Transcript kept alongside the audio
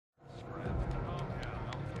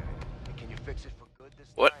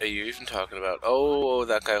What are you even talking about? Oh,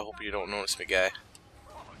 that guy. I hope you don't notice me, guy.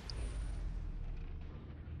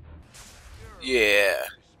 Yeah.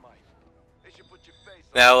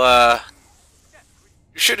 Now,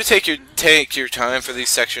 be sure to take your time for these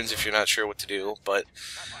sections if you're not sure what to do. But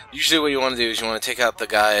usually, what you want to do is you want to take out the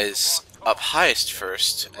guys up highest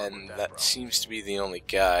first, and that seems to be the only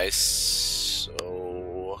guy.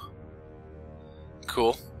 So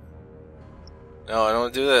cool. No, I don't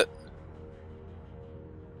want to do that.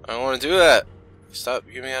 I don't want to do that. Stop.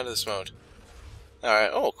 Get me out of this mode.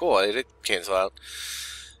 Alright. Oh, cool. I did cancel out.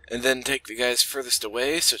 And then take the guys furthest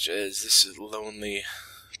away, such as this lonely,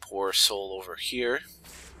 poor soul over here.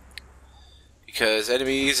 Because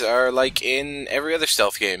enemies are like in every other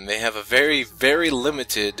stealth game. They have a very, very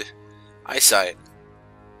limited eyesight.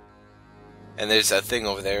 And there's that thing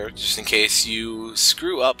over there, just in case you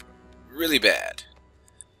screw up really bad.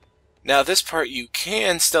 Now, this part, you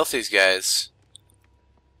can stealth these guys.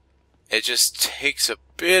 It just takes a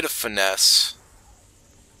bit of finesse.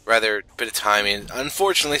 Rather, a bit of timing.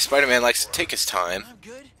 Unfortunately, Spider-Man likes to take his time.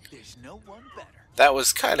 That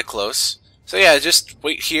was kind of close. So yeah, just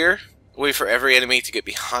wait here. Wait for every enemy to get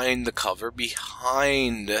behind the cover,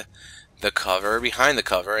 behind the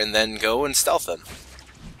cover, and then go and stealth them.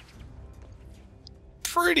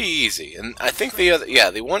 Pretty easy. And I think the other, yeah,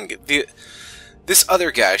 this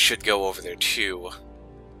other guy should go over there too.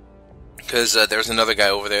 Because there's another guy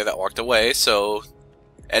over there that walked away, so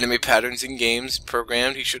enemy patterns in games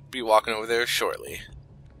programmed, he should be walking over there shortly.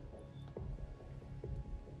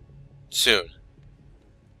 Soon.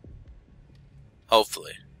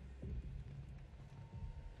 Hopefully.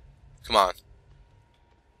 Come on.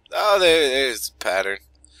 Oh, there's the pattern.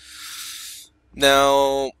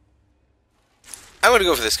 Now, I'm going to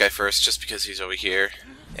go for this guy first, just because he's over here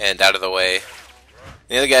and out of the way.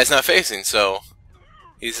 The other guy's not facing, so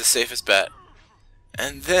he's the safest bet.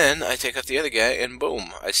 And then I take out the other guy, and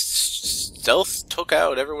boom, I stealth took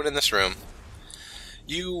out everyone in this room.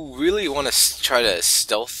 You really want to try to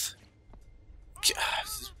stealth,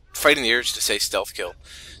 fighting the urge to say stealth kill,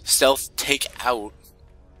 stealth take out,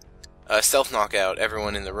 stealth knock out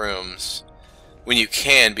everyone in the rooms when you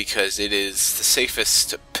can, because it is the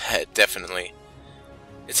safest bet, definitely.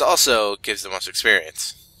 It also gives the most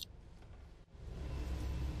experience.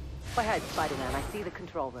 Go ahead, Spider-Man. I see the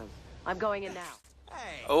control room. I'm going in now.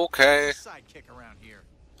 Hey, Okay. sidekick around here.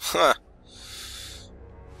 Huh.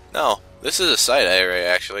 No, this is a side area,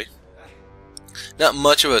 actually. Not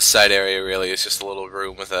much of a side area, really. It's just a little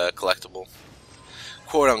room with a collectible.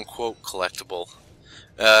 Quote-unquote collectible.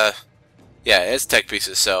 Yeah, it's tech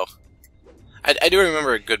pieces, so I do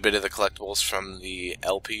remember a good bit of the collectibles from the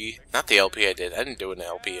LP. Not the LP I did. I didn't do an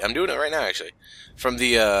LP. I'm doing it right now, actually. From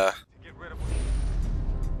the,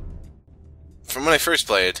 from when I first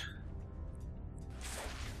played.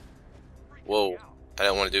 Whoa, I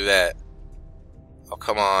don't want to do that. Oh,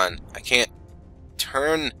 come on. I can't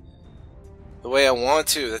turn the way I want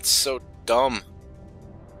to. That's so dumb.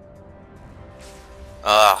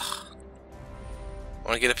 I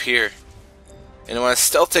want to get up here. And I want to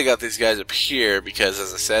stealth take out these guys up here because,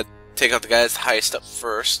 as I said, take out the guys highest up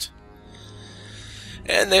first.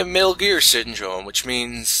 And they have Metal Gear Syndrome, which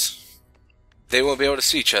means they won't be able to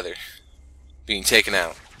see each other being taken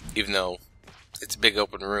out, even though it's a big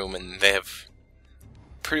open room and they have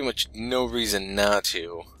pretty much no reason not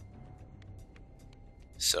to.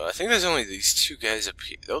 So I think there's only these two guys up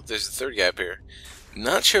here. Oh, there's a third guy up here.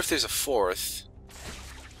 Not sure if there's a fourth.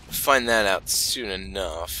 We'll find that out soon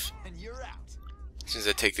enough. As soon as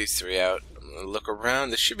I take these three out, I'm going to look around.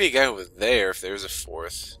 There should be a guy over there if there's a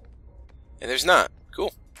fourth. And there's not.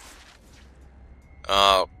 Cool.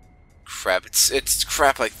 Oh, crap. It's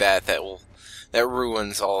crap like that that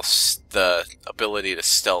ruins all the ability to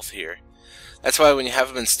stealth here. That's why when you have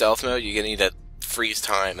them in stealth mode, you're going to need to freeze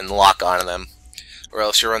time and lock onto them. Or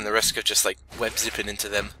else you run the risk of just like web zipping into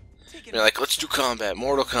them. And you're like, let's do combat,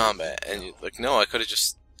 Mortal Kombat. And you're like, no, I could have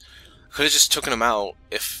just taken them out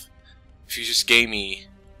if you just gave me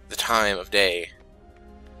the time of day.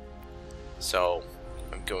 So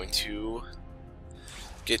I'm going to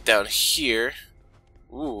get down here.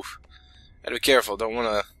 Ooh, gotta be careful. Don't want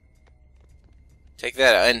to take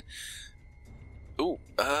that out. And ooh,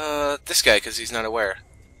 this guy, because he's not aware.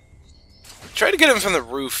 Try to get him from the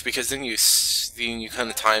roof, because then you kind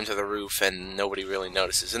of time to the roof and nobody really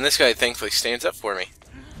notices. And this guy thankfully stands up for me.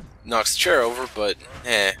 Knocks the chair over, but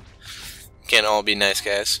can't all be nice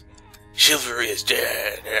guys. Chivalry is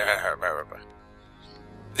dead.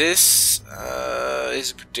 This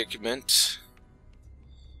is a predicament.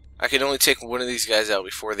 I can only take one of these guys out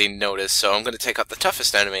before they notice, so I'm going to take out the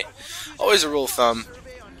toughest enemy. Always a rule of thumb.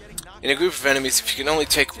 In a group of enemies, if you can only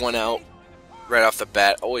take one out right off the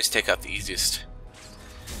bat, always take out the easiest.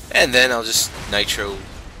 And then I'll just nitro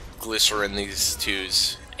glycerin these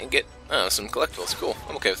twos and get some collectibles. Cool,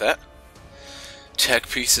 I'm okay with that. Tech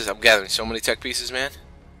pieces. I'm gathering so many tech pieces, man.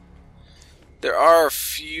 There are a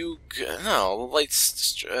few. No, the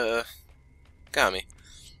lights just got me.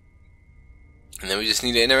 And then we just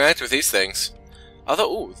need to interact with these things.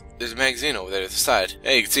 Although, ooh, there's a magazine over there to the side.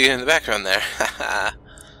 Hey, you can see it in the background there.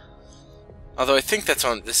 Although I think that's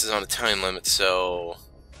on. This is on a time limit, so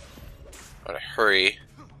gotta hurry.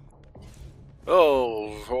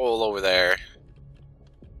 Oh, roll over there.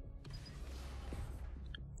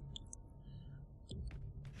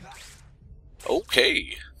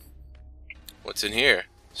 Okay. What's in here?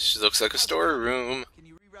 She looks like a storeroom. Can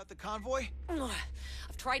you reroute the convoy?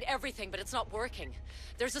 I've tried everything, but it's not working.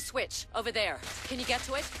 There's a switch over there. Can you get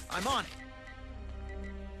to it? I'm on.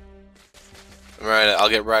 Right, I'll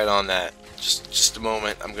get right on that. Just a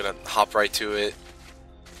moment. I'm gonna hop right to it.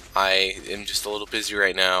 I am just a little busy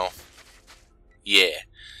right now. Yeah.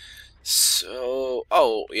 So,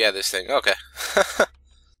 oh yeah, this thing. Okay.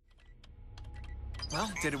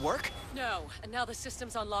 Well, did it work? No, and now the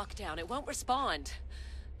system's on lockdown. It won't respond.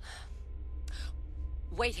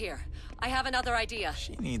 Wait here. I have another idea.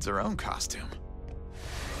 She needs her own costume.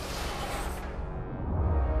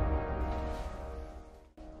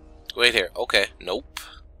 Wait here. Okay. Nope.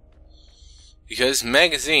 Because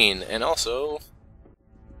magazine, and also.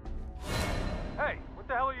 Hey, what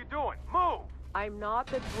the hell are you doing? Move! I'm not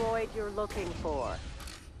the droid you're looking for.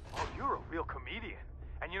 Oh, you're a real comedian.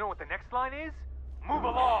 And you know what the next line is? Move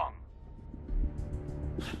along!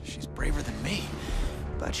 She's braver than me,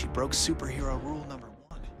 but she broke superhero rule number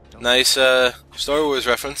 1. Nice Star Wars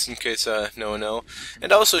reference, in case no one know.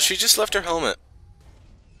 And also, she just left her helmet.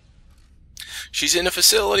 She's in a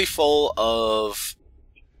facility full of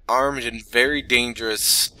armed and very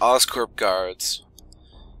dangerous Oscorp guards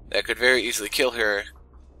that could very easily kill her,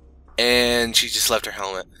 and she just left her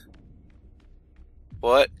helmet.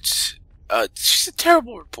 What? She's a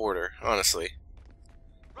terrible reporter, honestly.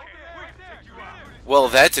 Well,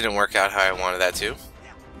 that didn't work out how I wanted that to.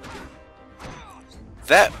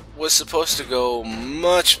 That was supposed to go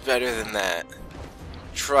much better than that.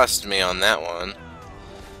 Trust me on that one.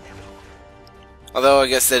 Although I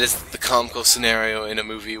guess that is the comical scenario in a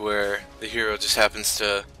movie where the hero just happens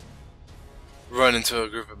to run into a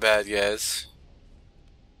group of bad guys.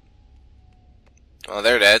 Oh,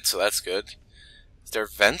 they're dead, so that's good. Is there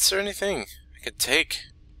vents or anything I could take?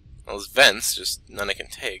 Well, there's vents, just none I can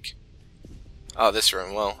take. Oh, this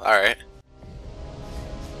room. Well, alright.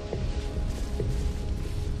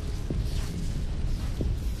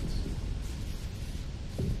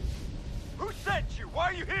 Who sent you? Why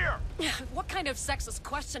are you here? What kind of sexist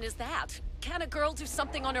question is that? Can a girl do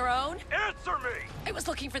something on her own? Answer me! I was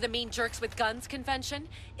looking for the mean jerks with guns convention.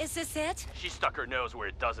 Is this it? She stuck her nose where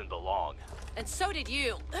it doesn't belong. And so did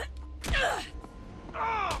you. That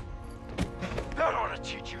ought to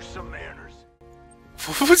teach you some manners.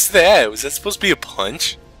 What was that? Was that supposed to be a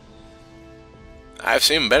punch? I've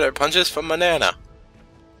seen better punches from my Nana.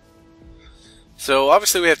 So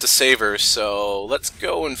obviously we have to save her, so let's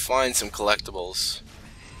go and find some collectibles.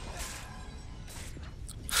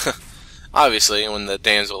 Obviously, when the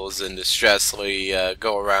damsel is in distress, we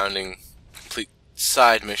go around and complete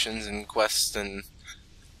side missions and quests and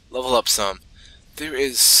level up some. There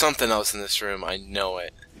is something else in this room, I know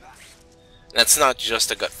it. That's not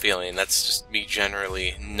just a gut feeling, that's just me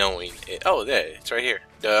generally knowing it. Oh, there, it's right here.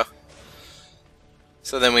 Duh.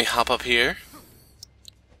 So then we hop up here.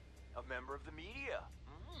 A member of the media.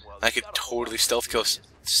 Well, I could totally stealth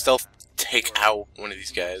take out one of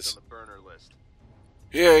these guys.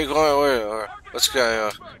 Yeah, you're going where? What's going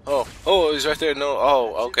on? Oh, he's right there. No,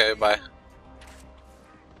 oh, okay, bye.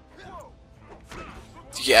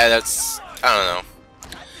 Yeah, that's, I don't know.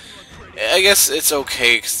 I guess it's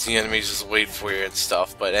okay because the enemies just wait for you and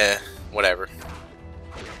stuff, but whatever.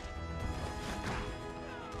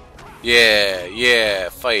 Yeah,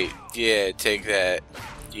 fight. Yeah, take that.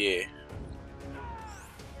 Yeah.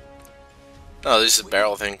 Oh, this is a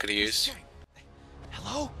barrel thing could have used.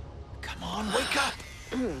 Hello? Come on, wake up!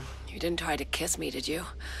 You didn't try to kiss me, did you?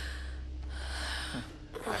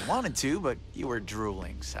 I wanted to, but you were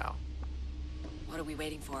drooling, so... What are we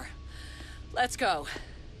waiting for? Let's go.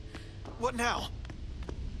 What now?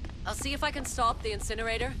 I'll see if I can stop the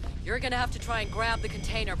incinerator. You're gonna have to try and grab the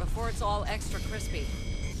container before it's all extra crispy.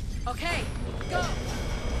 Okay, go!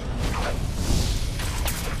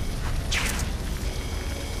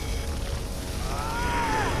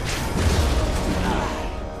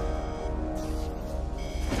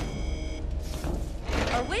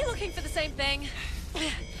 Are we looking for same thing.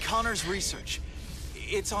 Connor's research.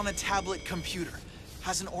 It's on a tablet computer.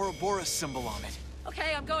 Has an Ouroboros symbol on it.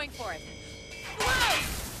 Okay, I'm going for it. Whoa!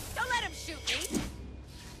 Don't let him shoot me!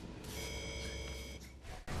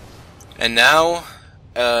 And now,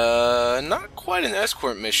 not quite an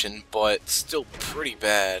escort mission, but still pretty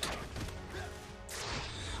bad.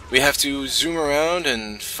 We have to zoom around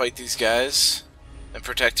and fight these guys and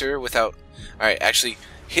protect her without... Alright, actually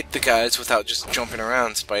hit the guys without just jumping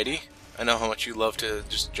around, Spidey. I know how much you love to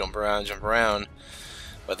just jump around,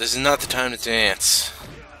 but this is not the time to dance.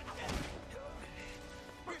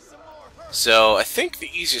 So, I think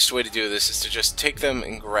the easiest way to do this is to just take them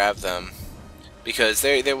and grab them, because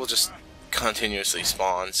they will just continuously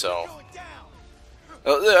spawn, so...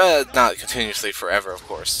 not continuously forever, of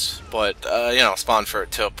course, but, you know, spawn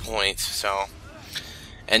to a point, so...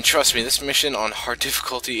 And trust me, this mission on hard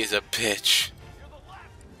difficulty is a bitch.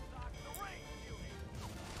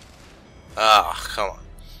 Ah, come on.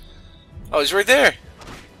 Oh, he's right there!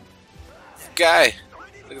 Guy!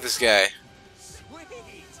 Look at this guy.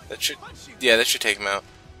 That should... Yeah, that should take him out.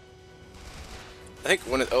 I think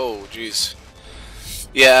one of... Oh, jeez.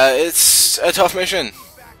 Yeah, it's a tough mission.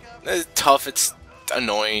 It's tough, it's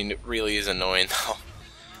annoying. It really is annoying, though.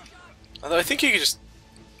 Although I think you could just...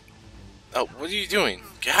 Oh, what are you doing?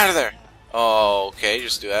 Get out of there! Oh, okay,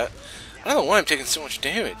 just do that. I don't know why I'm taking so much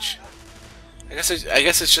damage. I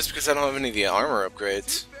guess it's just because I don't have any of the armor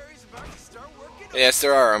upgrades. Yes,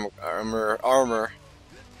 there are armor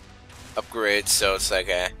upgrades, so it's like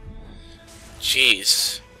a...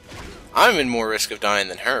 Jeez. I'm in more risk of dying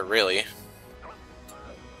than her, really.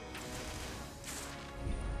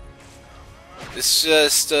 It's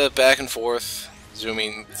just back and forth,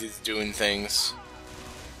 zooming, doing things.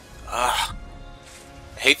 Ah,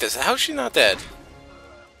 I hate this. How is she not dead?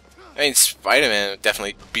 I mean, Spider-Man would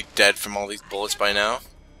definitely be dead from all these bullets by now.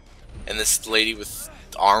 And this lady with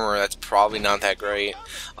armor, that's probably not that great.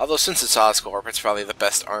 Although, since it's Oscorp, it's probably the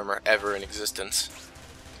best armor ever in existence.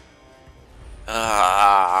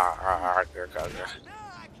 Well,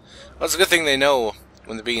 it's a good thing they know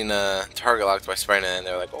when they're being target locked by Spider-Man.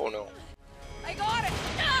 They're like, oh no. I got it!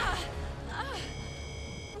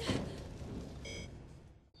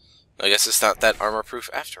 I guess it's not that armor-proof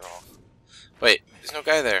after all. Wait, there's no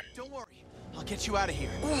guy there. Don't worry. I'll get you out of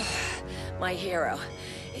here. My hero.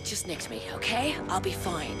 It just nicked me, okay? I'll be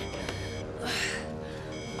fine.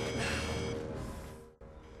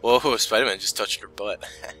 Whoa, Spider-Man just touched her butt.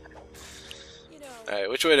 You know, Alright,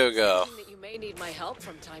 which way do we go? that you may need my help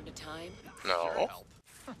from time to time. No.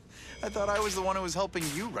 I thought I was the one who was helping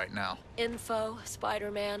you right now. Info,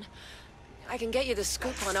 Spider-Man. I can get you the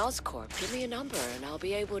scoop on Oscorp. Give me a number and I'll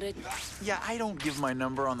be able to... Yeah, I don't give my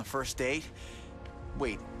number on the first date.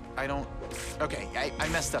 Wait, I don't... Okay, I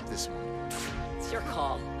messed up this one. It's your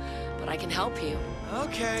call, but I can help you.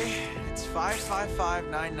 Okay, it's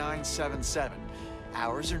 555-9977.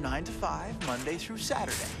 Hours are 9 to 5, Monday through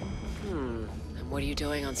Saturday. And what are you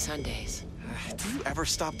doing on Sundays? Do you ever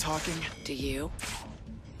stop talking? Do you?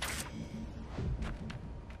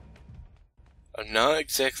 I'm not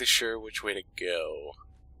exactly sure which way to go.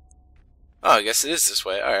 Oh, I guess it is this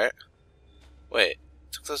way. Alright. Wait.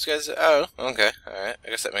 Took those guys... Oh, okay. Alright. I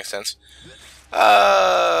guess that makes sense.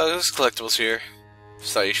 There's collectibles here.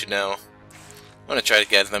 Just thought you should know. I'm gonna try to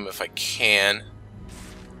get them if I can.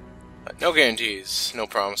 But no guarantees, no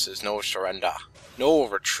promises, no surrender, no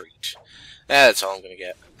retreat. That's all I'm gonna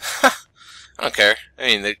get. I don't care. I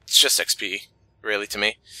mean, it's just XP, really, to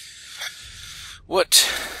me. What?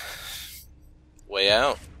 Way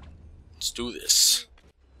out. Let's do this.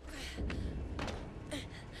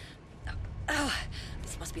 Oh,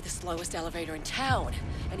 this must be the slowest elevator in town.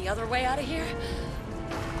 Any other way out of here?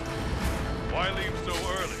 Why leave so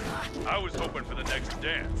early? I was hoping for the next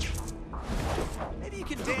dance. Maybe you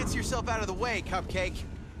can dance yourself out of the way, Cupcake.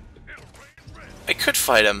 I could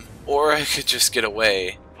fight him, or I could just get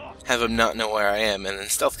away, have him not know where I am, and then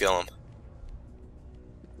stealth kill him.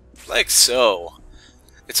 Like so.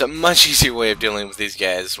 It's a much easier way of dealing with these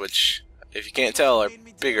guys, which, if you can't tell, are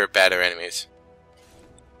bigger, badder enemies.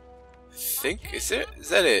 I think, is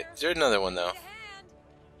that it? Is there another one, though?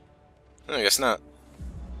 No, I guess not.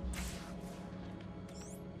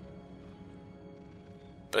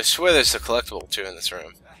 But I swear there's a collectible, too, in this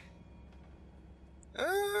room.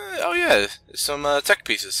 Oh yeah, there's some tech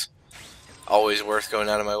pieces. Always worth going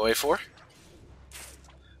out of my way for.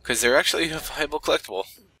 Because they're actually a viable collectible.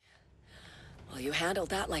 Well, you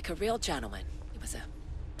handled that like a real gentleman. It was a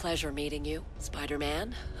pleasure meeting you,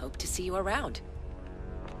 Spider-Man. Hope to see you around.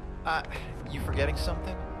 You forgetting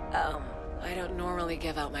something? I don't normally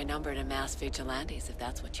give out my number to mass vigilantes, if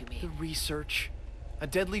that's what you The mean. research. A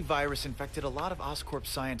deadly virus infected a lot of Oscorp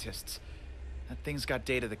scientists. That thing's got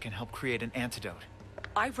data that can help create an antidote.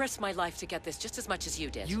 I risked my life to get this just as much as you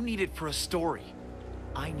did. You need it for a story.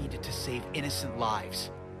 I need it to save innocent lives.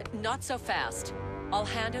 Not so fast. I'll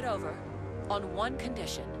hand it over on one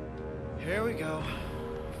condition. Here we go.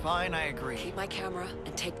 Fine, I agree. Keep my camera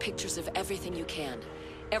and take pictures of everything you can.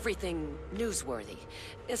 Everything newsworthy.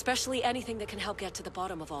 Especially anything that can help get to the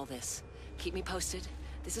bottom of all this. Keep me posted.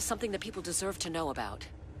 This is something that people deserve to know about.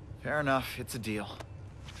 Fair enough, it's a deal.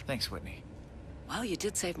 Thanks, Whitney. Well, you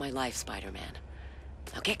did save my life, Spider-Man.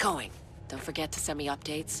 Now get going. Don't forget to send me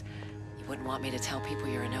updates. You wouldn't want me to tell people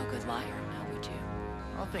you're a no-good liar, now would you?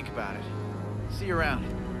 I'll think about it. See you around.